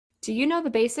Do you know the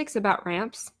basics about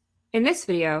ramps? In this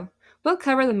video, we'll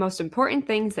cover the most important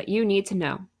things that you need to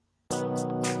know.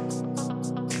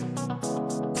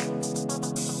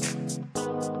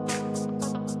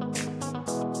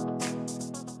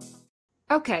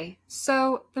 Okay,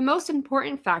 so the most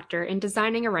important factor in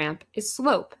designing a ramp is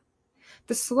slope.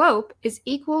 The slope is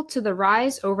equal to the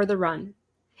rise over the run.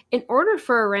 In order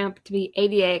for a ramp to be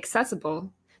ADA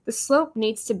accessible, the slope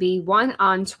needs to be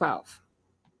 1/12.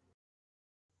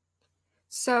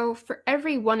 So for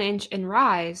every 1 inch in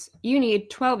rise, you need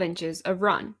 12 inches of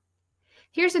run.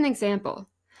 Here's an example.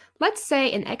 Let's say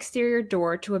an exterior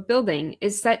door to a building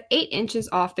is set 8 inches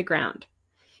off the ground.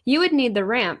 You would need the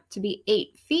ramp to be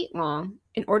 8 feet long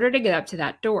in order to get up to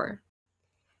that door.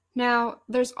 Now,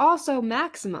 there's also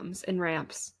maximums in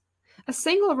ramps. A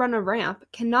single run of ramp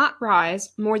cannot rise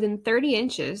more than 30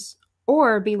 inches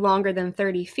or be longer than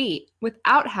 30 feet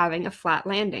without having a flat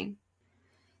landing.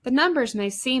 The numbers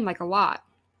may seem like a lot,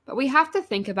 but we have to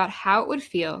think about how it would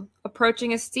feel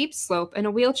approaching a steep slope in a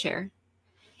wheelchair.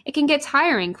 It can get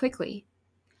tiring quickly.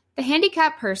 The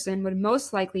handicapped person would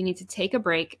most likely need to take a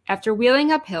break after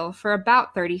wheeling uphill for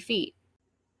about 30 feet.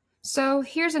 So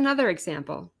here's another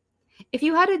example. If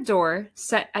you had a door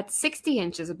set at 60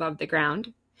 inches above the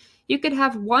ground, you could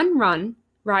have one run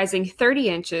rising 30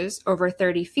 inches over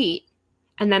 30 feet,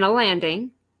 and then a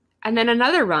landing, and then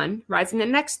another run rising the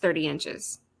next 30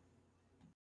 inches.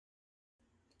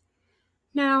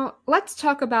 Now, let's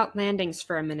talk about landings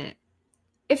for a minute.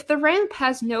 If the ramp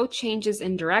has no changes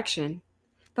in direction,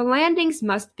 the landings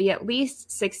must be at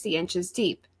least 60 inches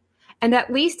deep, and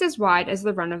at least as wide as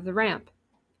the run of the ramp.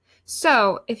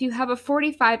 So, if you have a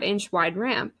 45-inch wide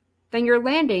ramp, then your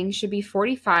landing should be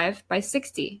 45 by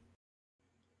 60.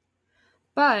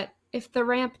 But if the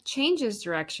ramp changes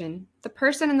direction, the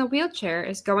person in the wheelchair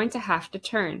is going to have to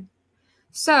turn.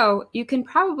 So, you can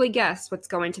probably guess what's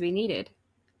going to be needed.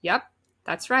 Yep,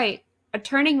 that's right, a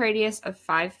turning radius of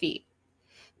 5 feet.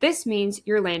 This means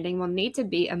your landing will need to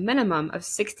be a minimum of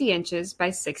 60 inches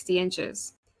by 60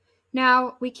 inches.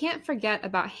 Now, we can't forget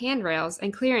about handrails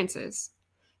and clearances.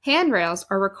 Handrails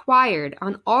are required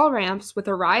on all ramps with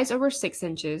a rise over 6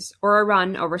 inches or a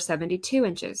run over 72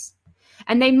 inches.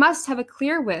 And they must have a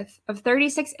clear width of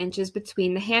 36 inches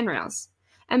between the handrails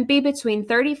and be between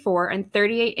 34 and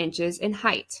 38 inches in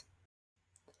height.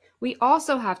 We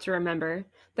also have to remember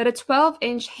that a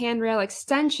 12-inch handrail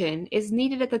extension is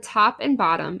needed at the top and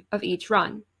bottom of each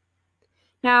run.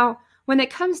 Now, when it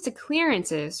comes to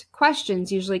clearances,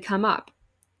 questions usually come up.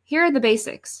 Here are the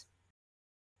basics.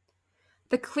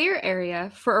 The clear area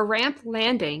for a ramp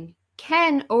landing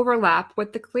can overlap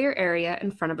with the clear area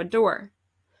in front of a door,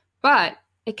 but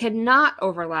it cannot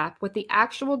overlap with the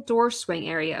actual door swing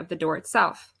area of the door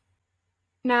itself.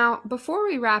 Now, before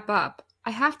we wrap up,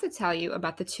 I have to tell you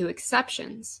about the two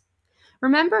exceptions.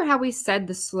 Remember how we said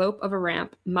the slope of a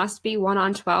ramp must be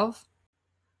 1/12?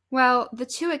 Well, the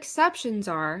two exceptions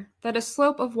are that a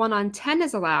slope of 1/10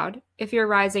 is allowed if you're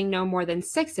rising no more than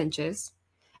 6 inches,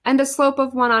 and a slope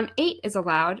of 1/8 is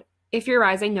allowed if you're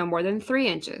rising no more than 3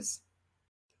 inches.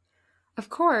 Of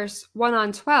course,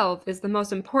 1/12 is the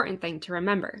most important thing to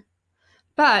remember.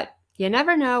 But you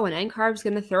never know when NCARB's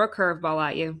going to throw a curveball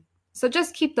at you, so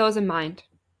just keep those in mind.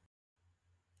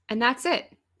 And that's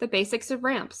it, the basics of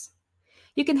ramps.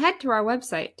 You can head to our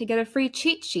website to get a free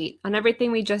cheat sheet on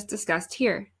everything we just discussed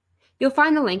here. You'll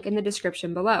find the link in the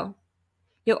description below.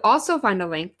 You'll also find a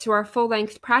link to our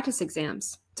full-length practice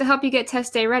exams to help you get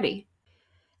test day ready.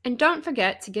 And don't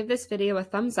forget to give this video a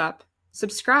thumbs up,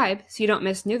 subscribe so you don't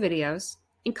miss new videos,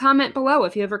 and comment below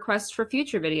if you have requests for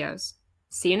future videos.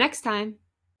 See you next time!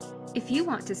 If you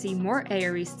want to see more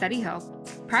ARE study help,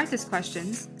 practice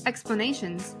questions,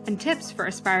 explanations, and tips for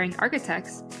aspiring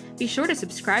architects, be sure to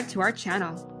subscribe to our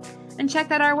channel. And check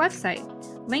out our website,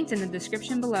 linked in the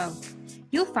description below.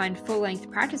 You'll find full-length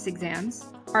practice exams,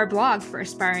 our blog for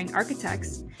aspiring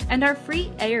architects, and our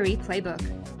free ARE playbook.